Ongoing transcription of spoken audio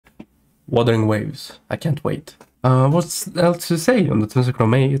Wuthering Waves. I can't wait. What's else to say? On the 26th of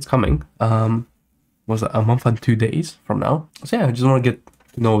May, it's coming. Was a month and 2 days from now. So yeah, I just want to get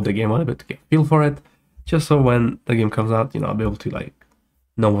to know the game a little bit, to get a feel for it, just so when the game comes out, you know, I'll be able to like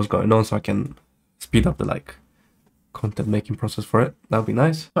know what's going on, so I can speed up the like content making process for it. That would be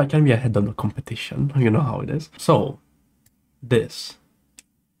nice. I can be ahead of the competition. You know how it is. So this,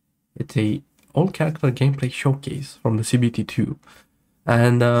 it's a all character gameplay showcase from the CBT2,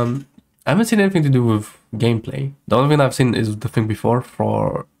 and I haven't seen anything to do with gameplay. The only thing I've seen is the thing before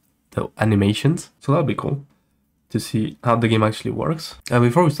for the animations, so that'll be cool to see how the game actually works. And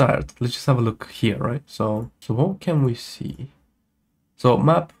before we start, let's just have a look here, right? So what can we see? So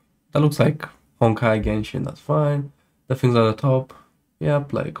map, that looks like Honkai Genshin, that's fine. The things at the top,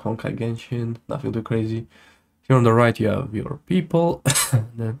 yep, like Honkai Genshin, nothing too crazy. Here on the right you have your people, and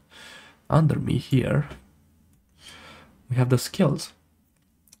then under me here we have the skills.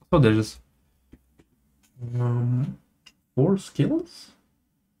 So there's just 4 skills.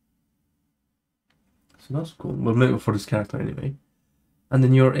 So that's cool. Well, maybe for this character anyway. And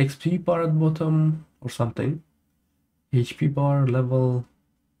then your XP bar at the bottom or something. HP bar, level.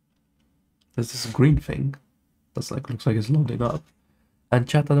 There's this green thing. That's like, looks like it's loading up. And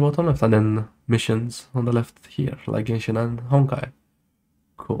chat at the bottom left, and then missions on the left here, like Genshin and Honkai.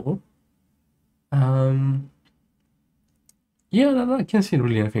 Cool. Yeah, I can't see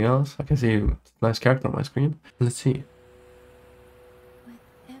really anything else. I can see a nice character on my screen. Let's see. With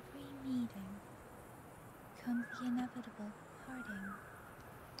every meeting comes the inevitable parting.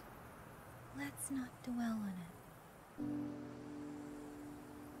 Let's not dwell on it.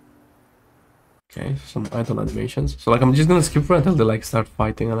 Okay, some idle animations. So like I'm just gonna skip through until they like start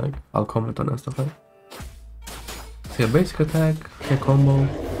fighting, and like I'll comment on that stuff. Like, see a basic attack, a combo.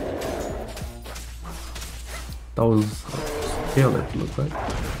 That was scale it looked like.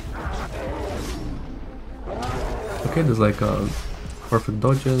 Okay, there's like perfect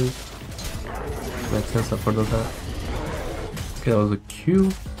dodges. Makes sense for that. Okay, that was a Q.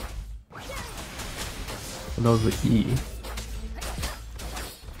 And that was the E.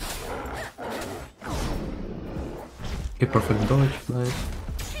 Okay, perfect dodge, nice.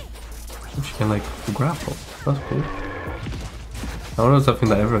 Oh, she can like grapple. That's cool. I don't know if something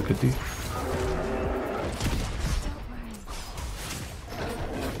that everyone could do.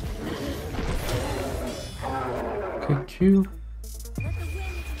 Okay, Q.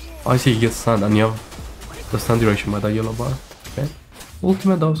 Oh, I see, he gets stunned, and you have the stun duration by that yellow bar. Okay.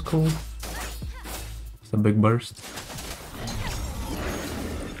 Ultimate, that was cool. It's a big burst.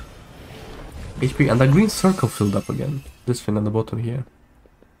 HP, and that green circle filled up again. This thing at the bottom here.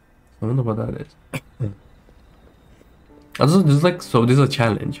 I wonder what that is. Also, this is like, so this is a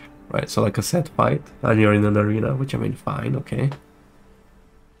challenge, right? So like a set fight, and you're in an arena, which I mean, fine, okay.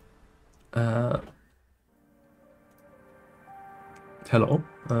 Hello.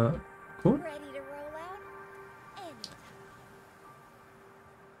 Cool. Ready to roll out? Anytime.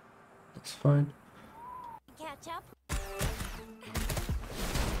 That's fine. Catch up?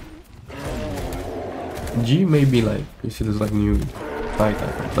 G may be like, you see there's like new fight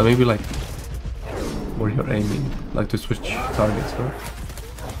icons. That may be like where you're aiming, like to switch targets, right?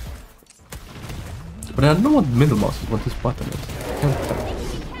 But I don't know what middle mouse is, what this button is. I can't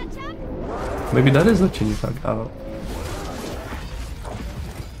touch. Maybe that is a change target. I don't know.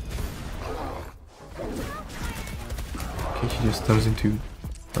 Okay, she just turns into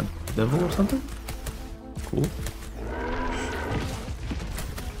a devil or something? Cool.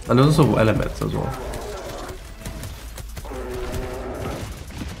 And there's also elements as well.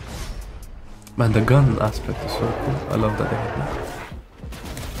 Man, the gun aspect is so cool. I love that they have that.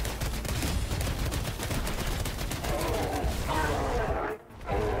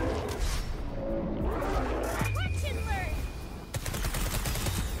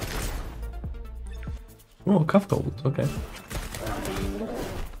 Oh, cuff gold, okay.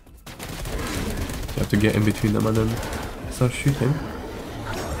 You have to get in between them and then start shooting.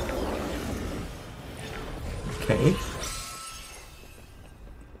 Okay.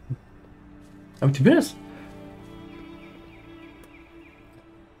 I mean, to be honest,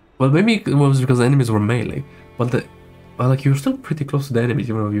 well, maybe it was because the enemies were melee, but like you were still pretty close to the enemies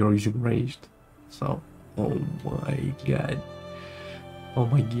even though you were using ranged. So, oh my god, oh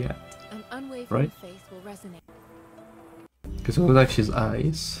my god, right? Okay, so like she's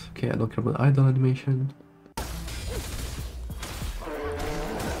eyes. Okay, I don't care about idle animation.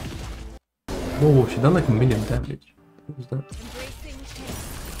 Whoa, she done like 1 million damage. What was that?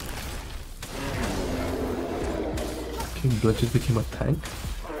 Okay, Blood just became a tank.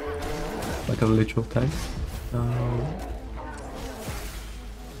 Like a literal tank.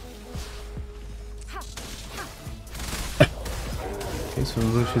 Okay,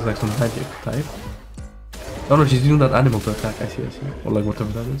 so she's like some magic type. Oh no, she's using that animal to attack. I see. Or like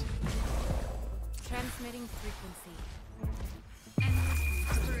whatever that is. Transmitting frequency. Endless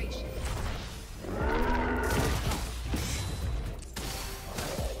respiration.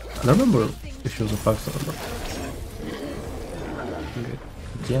 I don't remember if she was a 5-star or not. Okay.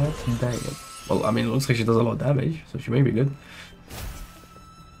 Yeah, dang it. Well, I mean, it looks like she does a lot of damage, so she may be good.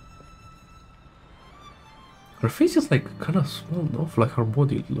 Her face is like kind of small, no? For like her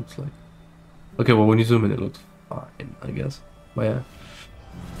body, it looks like. Okay, well, when you zoom in, it looks fine, I guess. But yeah.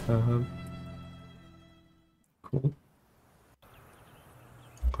 Cool.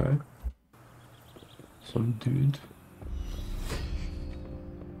 Okay. Some dude.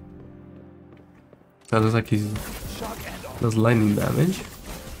 That looks like he does lightning damage.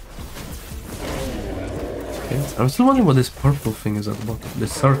 Okay. I'm still wondering what this purple thing is at the bottom.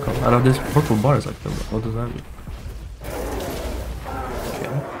 This circle. I know this purple bar is like, what does that mean? Okay.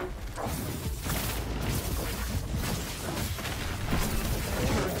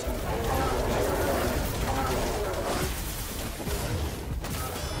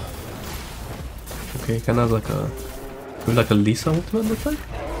 Okay, kind of like a, maybe like a Lisa ultimate looks like.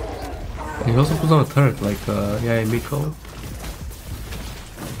 And he also puts on a turret like yeah, Miko.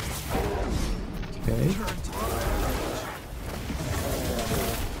 Okay.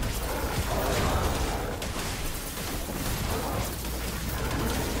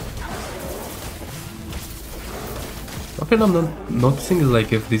 Okay, I'm not noticing is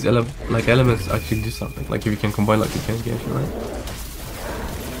like if these elements actually do something. Like if you can combine like you can get, right?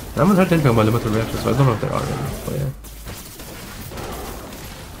 I haven't heard anything about limited reactions, so I don't know if there are any, but yeah.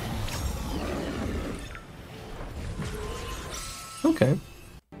 Okay.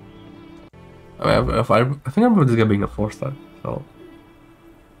 I mean, I think I remember this guy being a 4-star, so...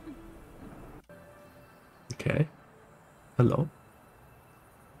 Okay. Hello.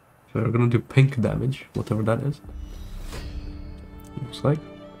 So we're gonna do pink damage, whatever that is. Looks like.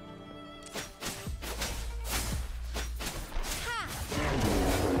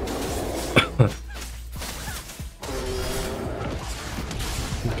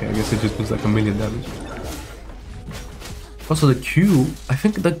 Okay, I guess it just does like 1,000,000 damage. Also the Q, I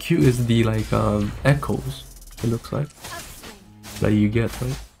think the Q is the like echoes, it looks like. That you get,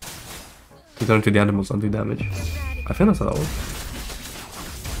 right? To turn to the animals and do damage. I think that's how that works.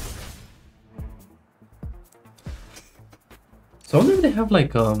 So I wonder if they have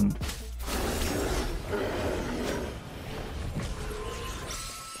like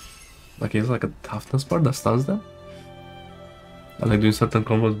it's like a toughness bar that stuns them? And like doing certain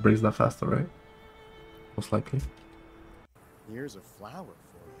combos breaks that faster, right? Most likely. Here's a flower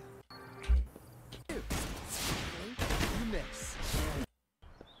for you.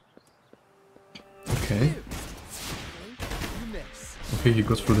 Okay. Okay, he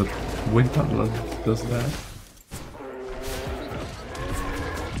goes through the wind tunnel and does that.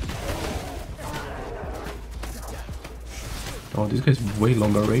 Oh, this guy's way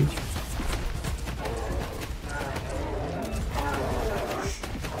longer range.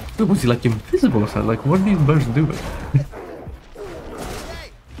 Wait, was he like invisible or something? Like, what are these birds doing?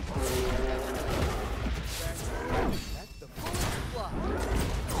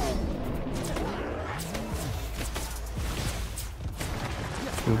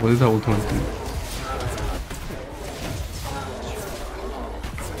 What is that ultimate do?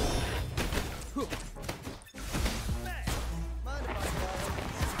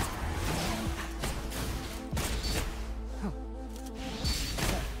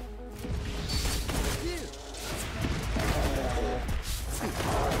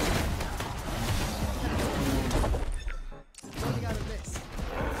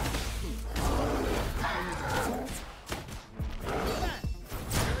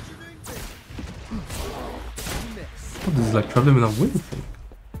 Oh, this is like traveling in a wind thing.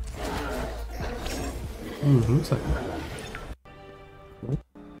 Looks like it.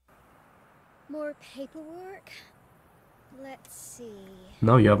 More paperwork? Let's see.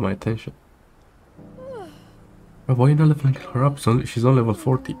 Now you have my attention. Bro, why are you not leveling her up? She's on level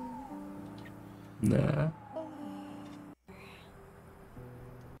 40. Nah.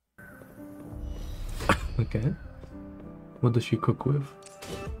 Okay. What does she cook with?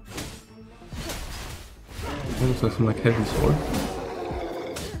 It looks like some like heavy sword.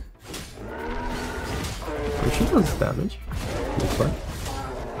 Well, she does damage. Looks like.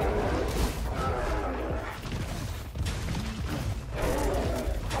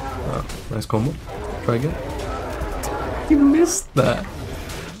 Ah, nice combo. Try again. You missed that.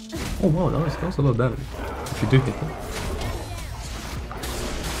 Oh wow, nice. That was a lot of damage. If you do hit it.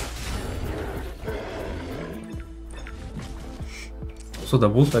 Also, the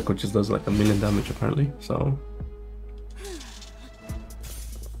wolf echo just does like 1,000,000 damage apparently, so.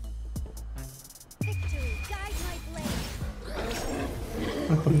 Victory, guide my blade.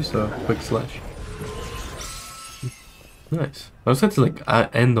 I can use a quick slash. Nice. I was set to like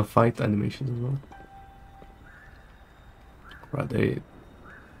end of fight animations as well. Right, they.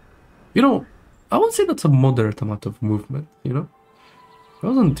 You know, I would say that's a moderate amount of movement. You know, it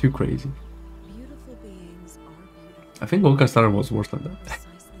wasn't too crazy. Beautiful beings are beautiful I think Volcan Star was worse than that.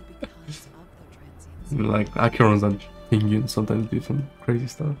 precisely because of their transience. Like Acherons and Pinguins sometimes do some crazy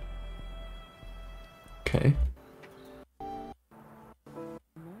stuff. Okay. More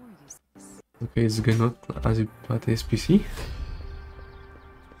useless. Okay, it's going on as you at SPC.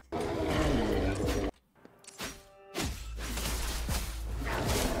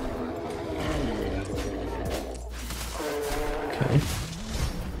 Okay.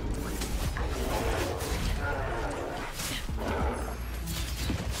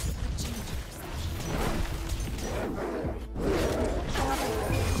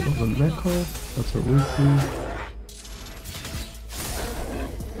 Goes on Neko, that's a Wuthering.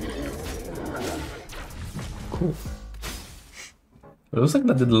 Cool. It looks like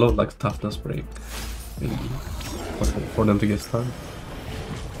that did a lot like toughness break. Maybe. For them to get stunned.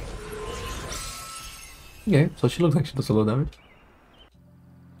 Okay, so she looks like she does a lot of damage.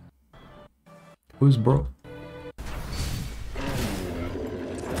 Who's bro?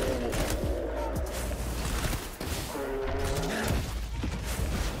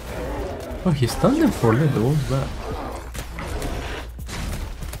 Oh, he stunned him for a little. What was that?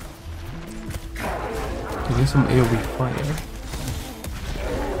 He gets some AoE fire.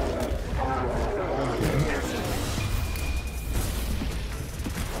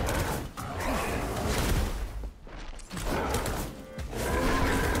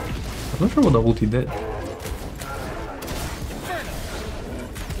 I'm not sure what the ulti did.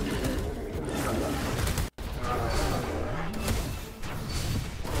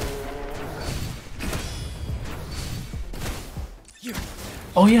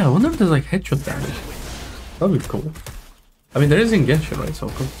 Oh yeah, I wonder if there's like headshot damage. That'd be cool. I mean, there is in Genshin, right? So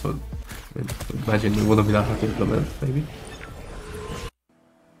I mean, imagine it wouldn't be that hard to implement, maybe.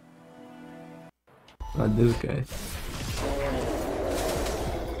 Not this guy.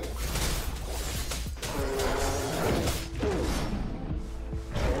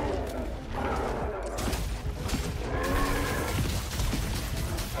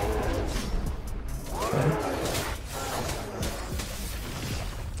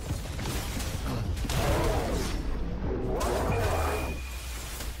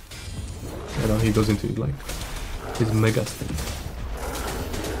 You know, he goes into like his mega state.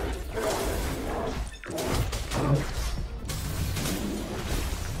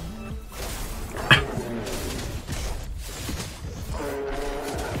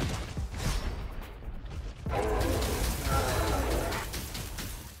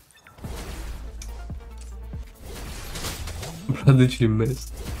 Brad literally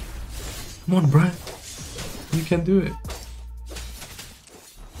missed. Come on, Brad. You can do it.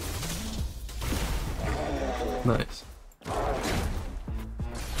 Nice.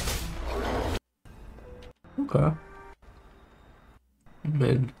 Okay. I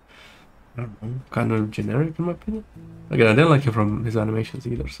mean, I don't know, kind of generic in my opinion. Again, I didn't like it from his animations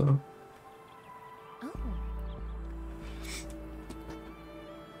either, so. Oh,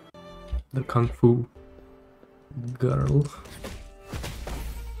 The Kung Fu girl.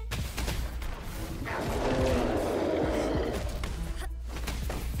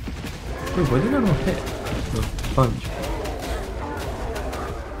 Wait, why did I not hit? No, punch.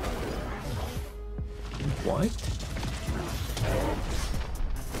 What?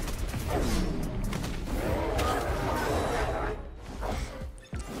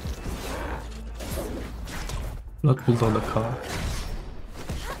 Blood pulled on the car.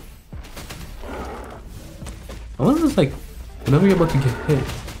 I wonder if like, whenever you're about to get hit,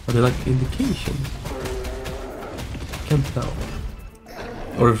 are there like indications? Can't tell.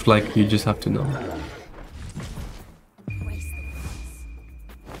 Or if like, you just have to know. Embrace the words.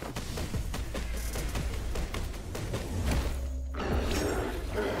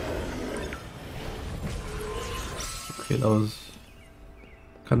 Okay, that was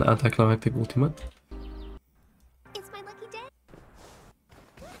kind of anticlimactic ultimate. it's my lucky day.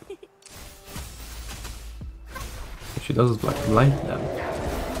 What she does is like light damage.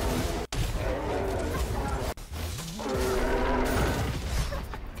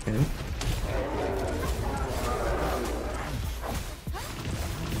 Okay.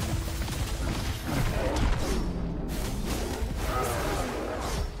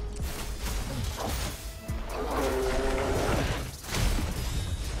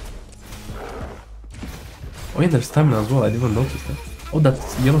 Wait, there's stamina as well. I didn't even notice that. Oh,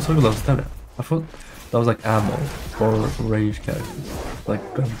 that's yellow circle of stamina. I thought that was like ammo for ranged characters, like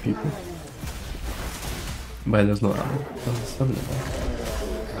gun people. But there's no ammo. There's stamina there.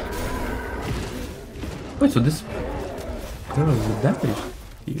 Wait, so this there was a damage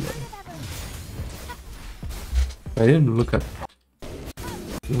dealer. I didn't look at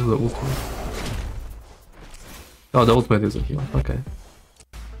the ultimate. Oh, the ultimate is a heal. Okay.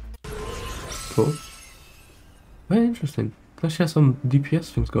 Cool. Very interesting. Plus she has some DPS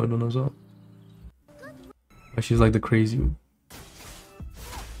things going on as well. But she's like the crazy one.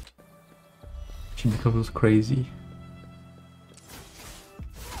 She becomes crazy.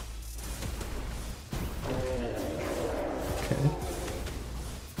 Okay.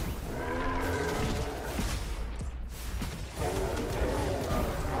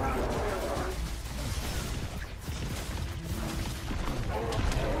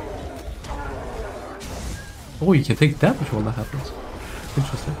 Oh, you can take damage while that happens.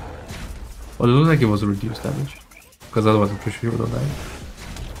 Interesting. Well, it looks like it was reduced damage. Because otherwise I'm pretty sure you would have died.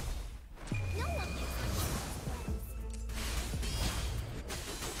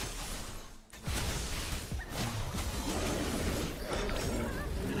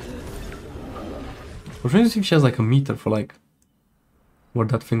 I'm trying to see if she has like a meter for like where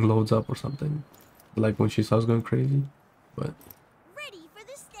that thing loads up or something. Like when she starts going crazy. But Ready for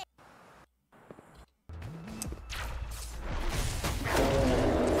the stage.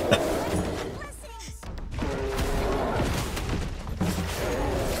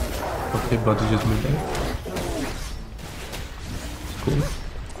 okay, but you just moved there. Cool.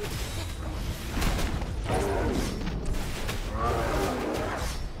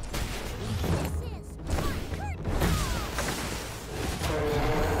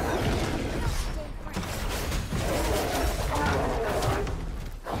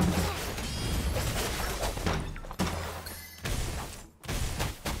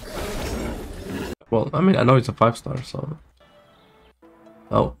 Well, I mean, I know it's a 5-star, so...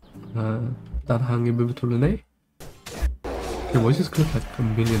 Oh, that hanging baby to Lene? Your voice is good like a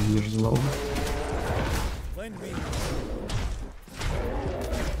million years long. Lend me.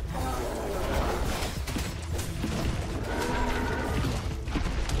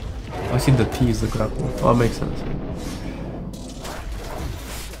 I see the T is the grapple. Oh, that makes sense. I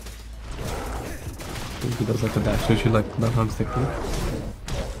think he does like a dash, so she like that hangs technique.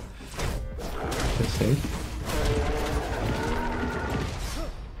 Let's say.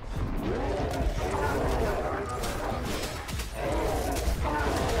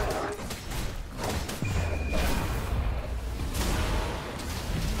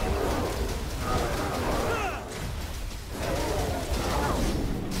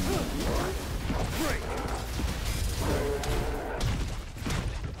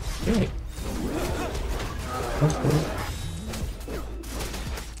 Okay. That's cool.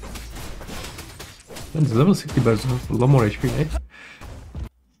 And the level 60 bears have a lot more HP, eh?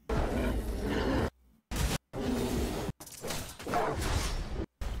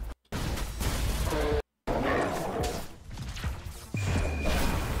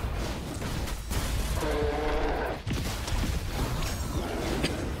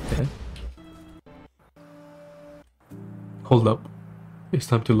 Okay. Hold up. It's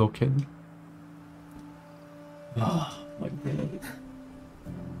time to lock in. Oh my god.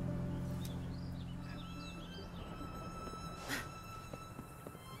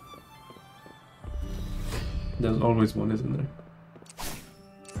 There's always one, isn't there?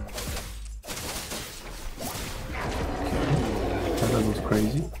 That was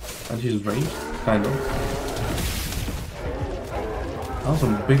crazy. And she's ranged, kind of. That was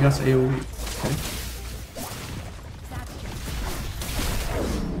some big ass AoE. Okay.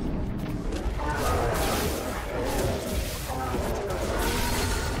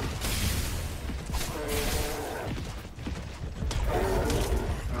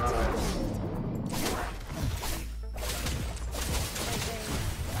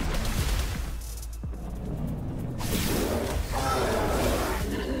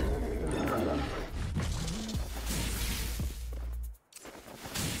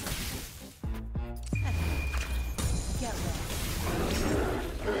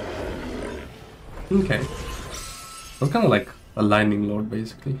 Okay. That's kind of like a lightning lord,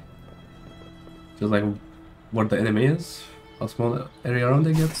 basically. Just like what the enemy is, how small the area around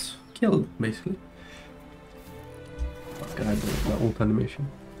it gets killed, basically. God, the ult animation.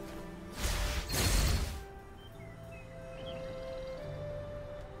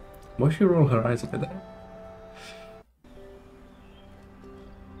 Why should she roll her eyes like that?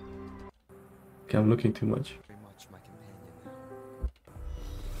 Okay, I'm looking too much. Very much my companion now.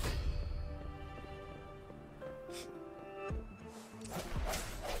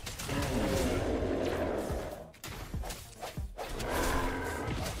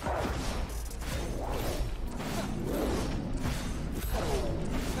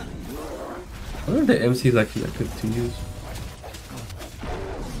 I wonder if the MC is actually like, good to use.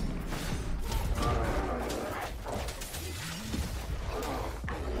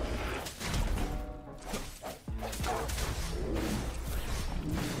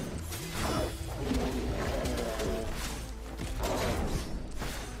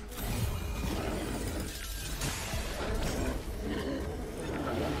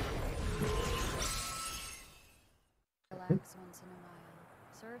 Relax once in a while.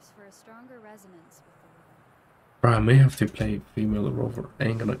 Serves for a stronger resonance with the world. Bro, I may have to play female rover. I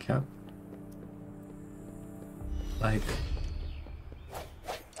ain't gonna cap. Like,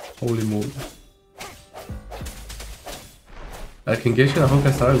 holy moly. Like in Genshin,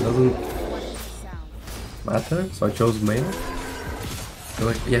 Honkai Star doesn't matter, so I chose male. But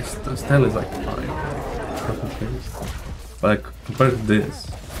like, yes, the style is like fine, like, perfect place. But like, compared to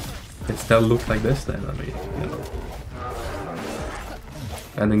this, it still looks like this then, I mean, you know.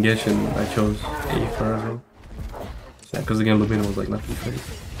 And in Genshin, I chose A for as well. Yeah, because again, Lumina was like nothing crazy.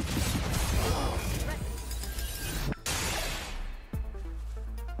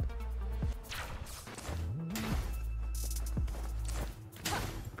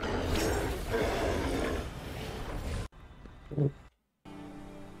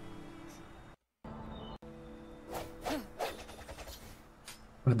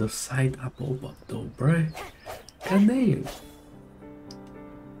 But the side apple up though, bro. God damn.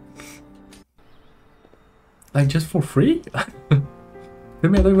 Like just for free?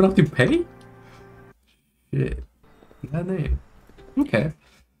 Maybe I don't even have to pay? Shit. God damn. Okay.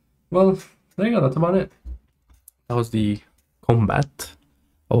 Well, there you go, that's about it. That was the combat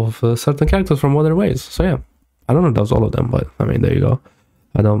of certain characters from Wuthering Waves. So yeah, I don't know if that was all of them, but I mean, there you go.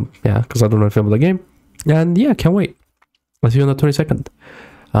 I don't, yeah, because I don't know if I'm the game. And yeah, can't wait. I'll see you on the 22nd.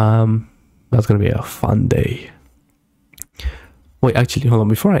 That's gonna be a fun day. Wait, actually, hold on.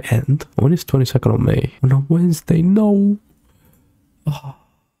 Before I end, when is 22nd of May? On a Wednesday? No. Oh,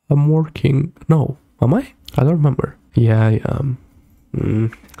 I'm working. No. Am I? I don't remember. Yeah, I am.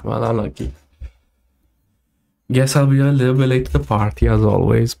 Well, unlucky. Guess I'll be a little bit late to the party as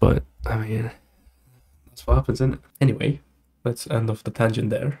always, but I mean, that's what happens, isn't it? Anyway, let's end off the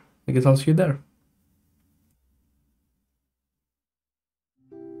tangent there. I guess I'll see you there.